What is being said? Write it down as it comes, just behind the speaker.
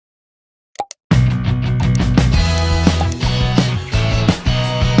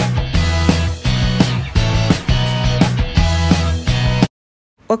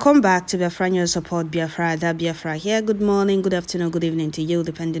Welcome back to Biafra News Support Biafra. That Biafra here. Good morning, good afternoon, good evening to you,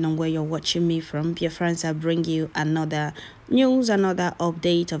 depending on where you're watching me from. Biafrans, I bring you another news, another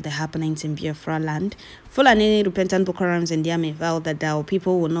update of the happenings in Biafra land. Fulani repentant Boko Harams in the army vowed that our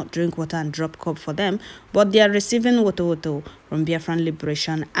people will not drink water and drop cup for them, but they are receiving WOTOWOTO from Biafran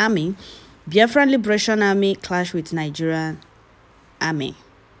Liberation Army. Biafran Liberation Army clashed with Nigerian army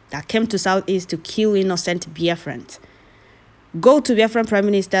that came to Southeast to kill innocent Biafrans. Go to Biafran Prime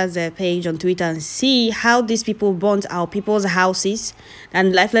Minister's page on Twitter and see how these people burnt our people's houses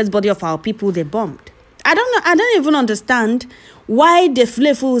and lifeless body of our people they bombed. I don't even understand why the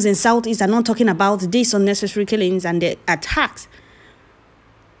fools in Southeast are not talking about these unnecessary killings and the attacks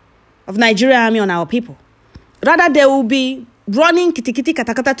of Nigerian army on our people. Rather, they will be running kitikiti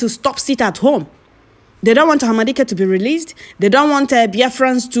katakata to stop sit at home. They don't want Hamadike to be released. They don't want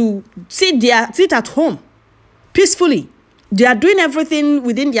Biafrans to sit at home peacefully. They are doing everything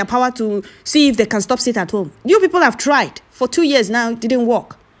within their power to see if they can stop sit at home. You people have tried for 2 years now. It didn't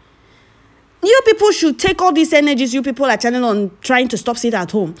work. You people should take all these energies you people are channeling on trying to stop sit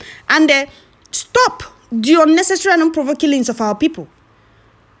at home and stop the unnecessary and unprovoked killings of our people.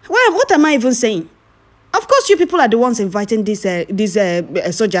 Well, what am I even saying? Of course, you people are the ones inviting these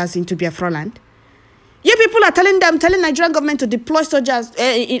soldiers into Biafra land. You people are telling Nigerian government to deploy soldiers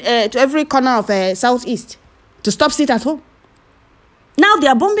to every corner of Southeast to stop sit at home. Now they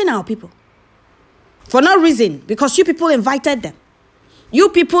are bombing our people for no reason, because you people invited them. You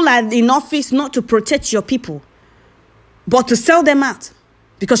people are in office not to protect your people, but to sell them out,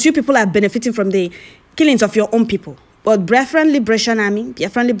 because you people are benefiting from the killings of your own people. But Biafran Liberation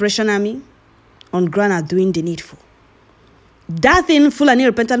Army on ground are doing the needful. That thing Fulani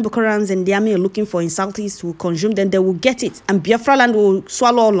repentant Boko Harams and the army are looking for in Southeast will consume them. They will get it, and Biafra land will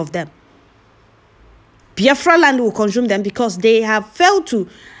swallow all of them. Biafra land will consume them because they have failed to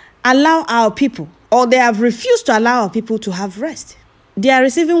allow our people, or they have refused to allow our people to have rest. They are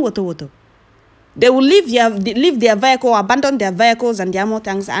receiving WOTOWOTO. They will leave their vehicle, abandon their vehicles and their armor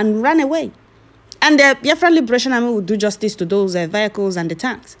tanks and run away. And the Biafra Liberation Army will do justice to those vehicles and the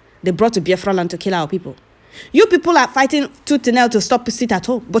tanks they brought to Biafra land to kill our people. You people are fighting tooth and nail to stop sit at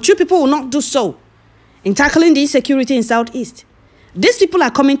home, but you people will not do so in tackling the insecurity in Southeast. These people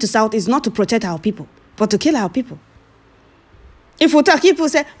are coming to Southeast not to protect our people, but to kill our people. If we talk, people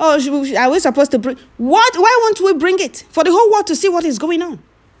say, oh, are we supposed to bring... What? Why won't we bring it? For the whole world to see what is going on.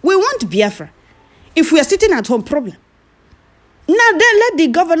 We want Biafra. If we are sitting at home, problem. Now, then let the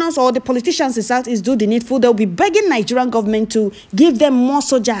governors or the politicians in Southeast do the needful. They'll be begging Nigerian government to give them more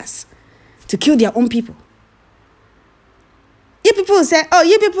soldiers to kill their own people. You people say, oh,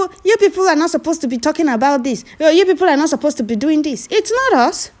 you people are not supposed to be talking about this. Oh, you people are not supposed to be doing this. It's not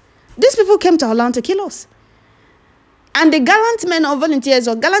us. These people came to our land to kill us. And the gallant men or volunteers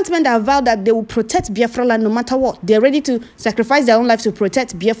or gallant men that have vowed that they will protect Biafra land no matter what. They're ready to sacrifice their own life to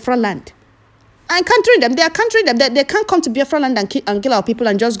protect Biafra land. And countering them. They are countering them. They can't come to Biafra land and kill our people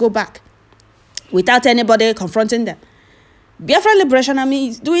and just go back without anybody confronting them. Biafra Liberation Army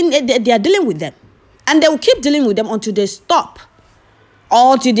is doing, they are dealing with them. And they will keep dealing with them until they stop.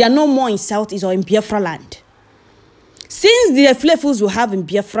 Or until they are no more in Southeast or in Biafra land. Since the flavors we have in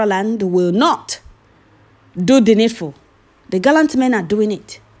Biafra land will not do the needful, the gallant men are doing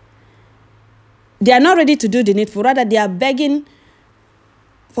it. They are not ready to do the needful. Rather, they are begging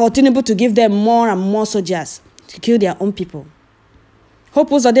for Tinubu to give them more and more soldiers to kill their own people.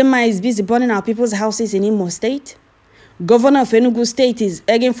 Hope Uzodinma is busy burning our people's houses in Imo State. Governor of Enugu State is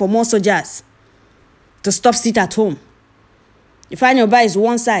begging for more soldiers to stop sit at home. Ifeanyi is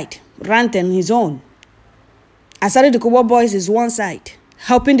one side, ranting his own. Asari the Kubo boys is one side,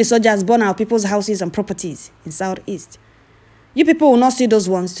 helping the soldiers burn our people's houses and properties in Southeast. You people will not see those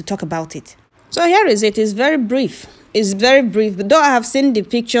ones to talk about it. So here is it. It's very brief. It's very brief. But though I have seen the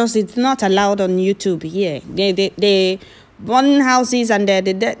pictures, it's not allowed on YouTube here. They burn houses and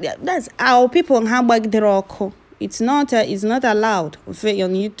that's our people in Hamburg. It's not allowed on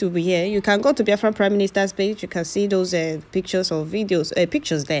YouTube here. You can go to Biafra Prime Minister's page. You can see those pictures or videos,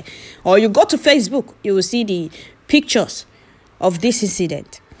 pictures there. Or you go to Facebook, you will see the pictures of this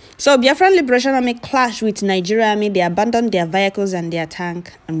incident. So Biafra Liberation Army clashed with Nigeria Army. They abandoned their vehicles and their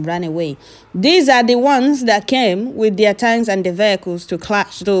tank and ran away. These are the ones that came with their tanks and the vehicles to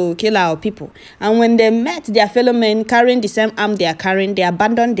clash, to kill our people. And when they met their fellow men carrying the same arm they are carrying, they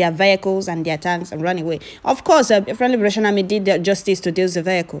abandoned their vehicles and their tanks and ran away. Of course, Biafra Liberation Army did their justice to those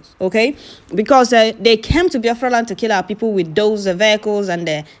vehicles, okay? Because they came to Biafra land to kill our people with those vehicles and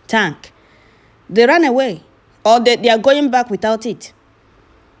the tank. They ran away, or they are going back without it.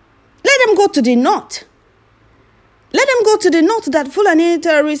 Let them go to the north. Let them go to the north that Fulani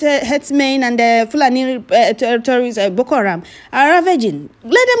terrorist headsmen and the Fulani terrorist Boko Haram are ravaging.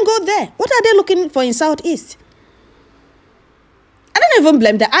 Let them go there. What are they looking for in Southeast? I don't even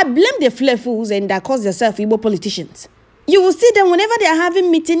blame them. I blame the fools and that cause themselves Igbo politicians. You will see them whenever they are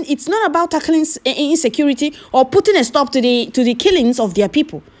having meeting. It's not about tackling insecurity or putting a stop to the killings of their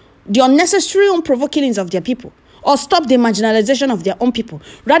people, the unnecessary, unprovoked killings of their people, or stop the marginalization of their own people.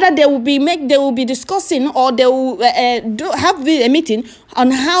 Rather, they will be discussing, or they will have a meeting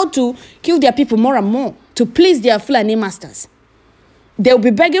on how to kill their people more and more to please their Fulani masters. They will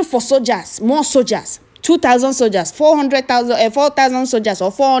be begging for soldiers, more soldiers, 2,000 soldiers, 4,000 soldiers,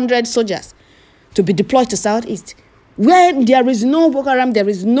 or 400 soldiers to be deployed to Southeast, where there is no Boko Haram, there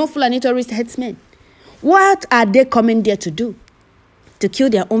is no Fulani terrorist headsmen. What are they coming there to do? To kill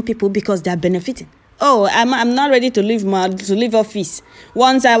their own people because they are benefiting. Oh, I'm not ready to leave office.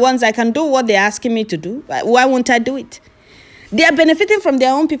 Once I can do what they're asking me to do, why won't I do it? They are benefiting from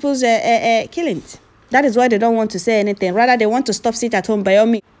their own people's killings. That is why they don't want to say anything. Rather, they want to stop sit at home by all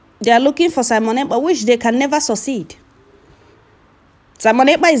means. They are looking for Simon Ekpa, which they can never succeed. Simon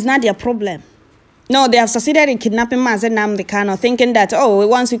Ekpa is not their problem. No, they have succeeded in kidnapping Mazen Nnamdi Kanu, thinking that, oh,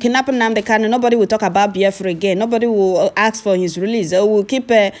 once we kidnap Nnamdi Kanu, nobody will talk about Biafra again. Nobody will ask for his release. Or will keep,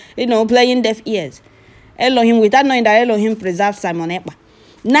 playing deaf ears. Elohim, without knowing that Elohim preserves Simon Ekpa.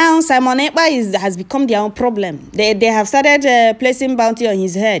 Now, Simon Ekpa has become their own problem. They have started placing bounty on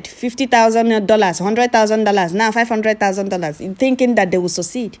his head, $50,000, $100,000, now $500,000, thinking that they will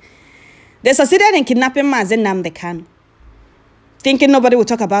succeed. They succeeded in kidnapping Mazen Nnamdi Kanu, thinking nobody will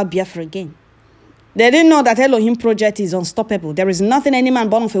talk about Biafra again. They didn't know that Elohim project is unstoppable. There is nothing any man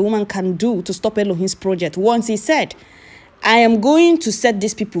born of a woman can do to stop Elohim's project. Once he said, I am going to set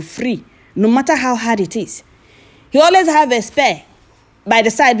these people free, no matter how hard it is. He always have a spare by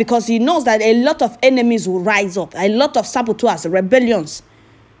the side because he knows that a lot of enemies will rise up. A lot of saboteurs, rebellions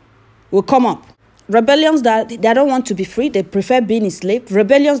will come up. Rebellions that they don't want to be free, they prefer being enslaved.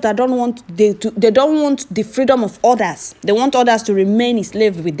 Rebellions that don't want they don't want the freedom of others. They want others to remain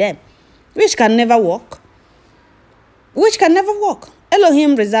enslaved with them, which can never work. Which can never work.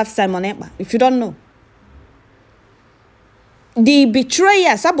 Elohim reserves Simon Ekpa, if you don't know. The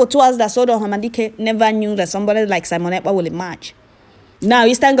betrayers, saboteurs that Sodom Hamadike never knew that somebody like Simon Ekpa will emerge. Now,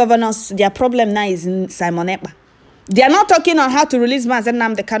 Eastern governors, their problem now is in Simon Ekpa. They are not talking on how to release Mazen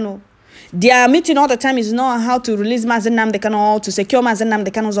Nnamdi Kanu. Their meeting all the time is not on how to release Mazen Nnamdi Kanu or to secure Mazen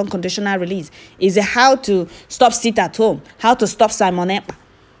Nnamdi Kanu's unconditional release. It's how to stop sit at home, how to stop Simon Ekpa.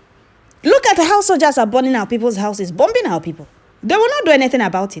 Look at how soldiers are burning our people's houses, bombing our people. They will not do anything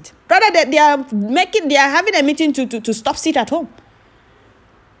about it. Rather, they are having a meeting to stop sit at home.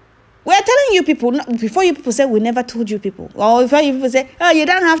 We are telling you people, before you people say we never told you people, or before you people say, oh, you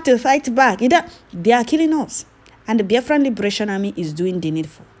don't have to fight back. They are killing us. And the Biafran Liberation Army is doing the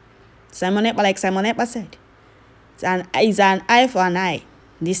needful. Simon Ekpa, like Simon Ekpa said, it's an eye for an eye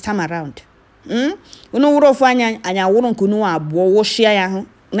this time around.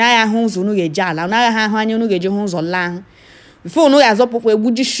 Na ya hu zo nu geje ala na ya hu anya nu geje hu zo la before nu ya zo popo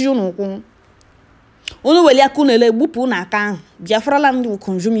egbuji shiu nu ku unu weli aku na ele egbupu na aka Biafra land will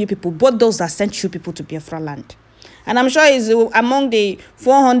consume you people, both those that sent you people to Biafra land. And I'm sure it's among the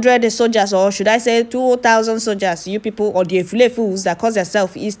 400 soldiers, or should I say 2,000 soldiers, you people, or the fools that call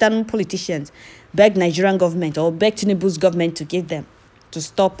themselves Eastern politicians, beg Nigerian government or beg Tinubu's government to give them to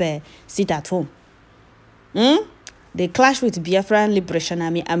stop sit at home. They clashed with Biafran Liberation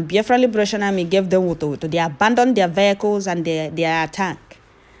Army, and Biafran Liberation Army gave them WOTOWOTO. They abandoned their vehicles and their tank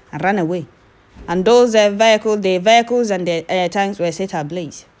and ran away. And those vehicles and the tanks were set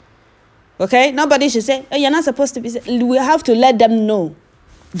ablaze. Okay? Nobody should say, oh, you're not supposed to be. We have to let them know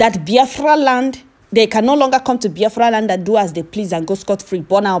that Biafra land, they can no longer come to Biafra land and do as they please and go scot-free,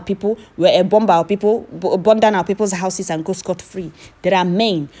 burn our people, bomb our people, burn down our people's houses and go scot-free. There are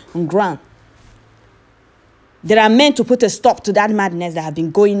men on ground. There are men to put a stop to that madness that have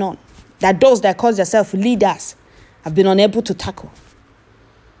been going on, that those that call themselves leaders have been unable to tackle.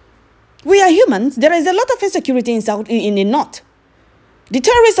 We are humans. There is a lot of insecurity in the north. The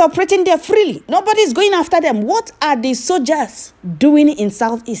terrorists are operating there freely. Nobody is going after them. What are the soldiers doing in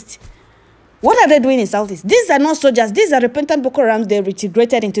Southeast? What are they doing in Southeast? These are not soldiers. These are repentant Boko Harams. They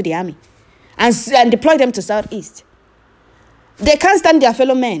reintegrated into the army and deployed them to Southeast. They can't stand their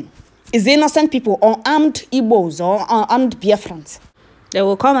fellow men. It's the innocent people, unarmed Igbos or unarmed Biafrans. They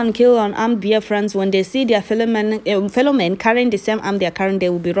will come and kill unarmed Biafrans. When they see their fellow men carrying the same arm they are carrying, they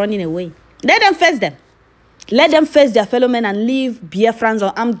will be running away. Let them face them. Let them face their fellow men and leave Biafrans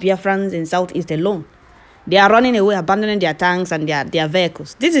or armed Biafrans in Southeast alone. They are running away, abandoning their tanks and their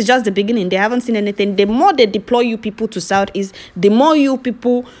vehicles. This is just the beginning. They haven't seen anything. The more they deploy you people to Southeast, the more you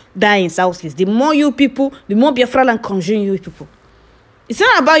people die in Southeast. The more Biafra land consume you people. It's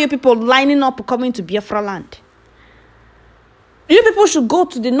not about you people lining up coming to Biafra land. You people should go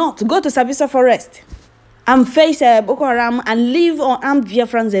to the north, go to Sabisa Forest and face Boko Haram and leave unarmed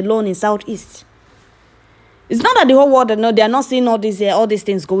Biafrans alone in Southeast. It's not that the whole world, no, they are not seeing all these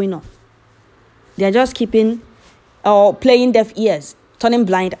things going on. They are just keeping or playing deaf ears, turning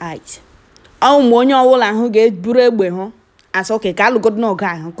blind eyes. As okay,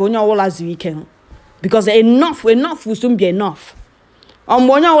 because enough will soon be enough.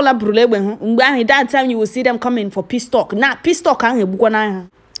 That time you will see them coming for peace talk. Now peace talk, let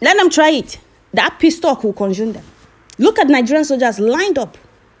them try it. That peace talk will consume them. Look at Nigerian soldiers lined up.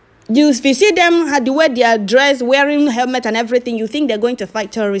 If you see them the way they are dressed, wearing helmet and everything, you think they're going to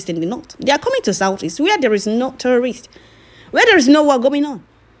fight terrorists in the north. They are coming to Southeast, where there is no terrorist, where there is no war going on.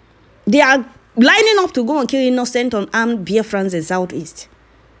 They are lining up to go and kill innocent unarmed Biafrans in Southeast.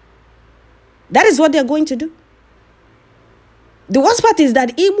 That is what they are going to do. The worst part is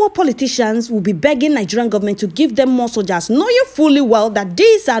that Igbo politicians will be begging Nigerian government to give them more soldiers, knowing fully well that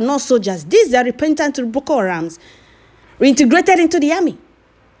these are not soldiers. These are repentant Boko Harams, reintegrated into the army.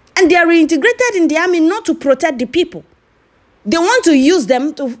 And they are reintegrated in the army not to protect the people. They want to use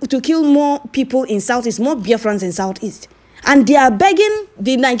them to kill more people in Southeast, more Biafrans in Southeast. And they are begging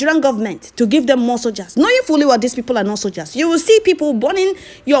the Nigerian government to give them more soldiers. Knowing fully well these people are not soldiers. You will see people bombing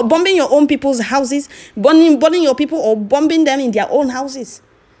your own people's houses, bombing your people or bombing them in their own houses.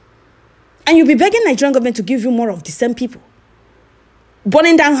 And you'll be begging Nigerian government to give you more of the same people.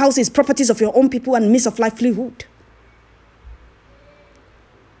 Burning down houses, properties of your own people and means of livelihood.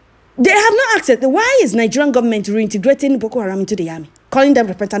 They have not asked, why is Nigerian government reintegrating Boko Haram into the army? Calling them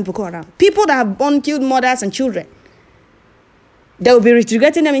repentant Boko Haram. People that have killed mothers and children. They will be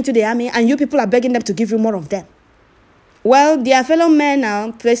reintegrating them into the army and you people are begging them to give you more of them. Well, their fellow men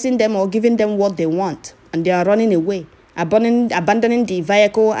are placing them or giving them what they want. And they are running away. Abandoning the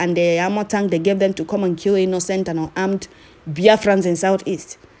vehicle and the armor tank they gave them to come and kill innocent and unarmed Biafrans in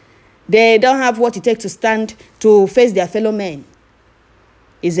Southeast. They don't have what it takes to stand to face their fellow men.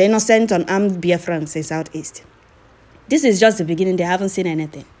 Is innocent unarmed Biafrans in Southeast. This is just the beginning. They haven't seen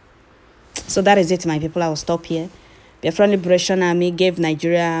anything. So that is it, my people. I will stop here. Biafran Liberation Army gave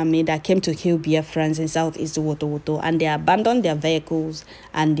Nigeria army that came to kill Biafrans in Southeast WOTOWOTO, and they abandoned their vehicles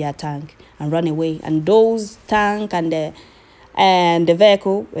and their tank and run away. And those tank and the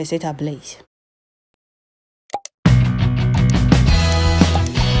vehicle were set ablaze.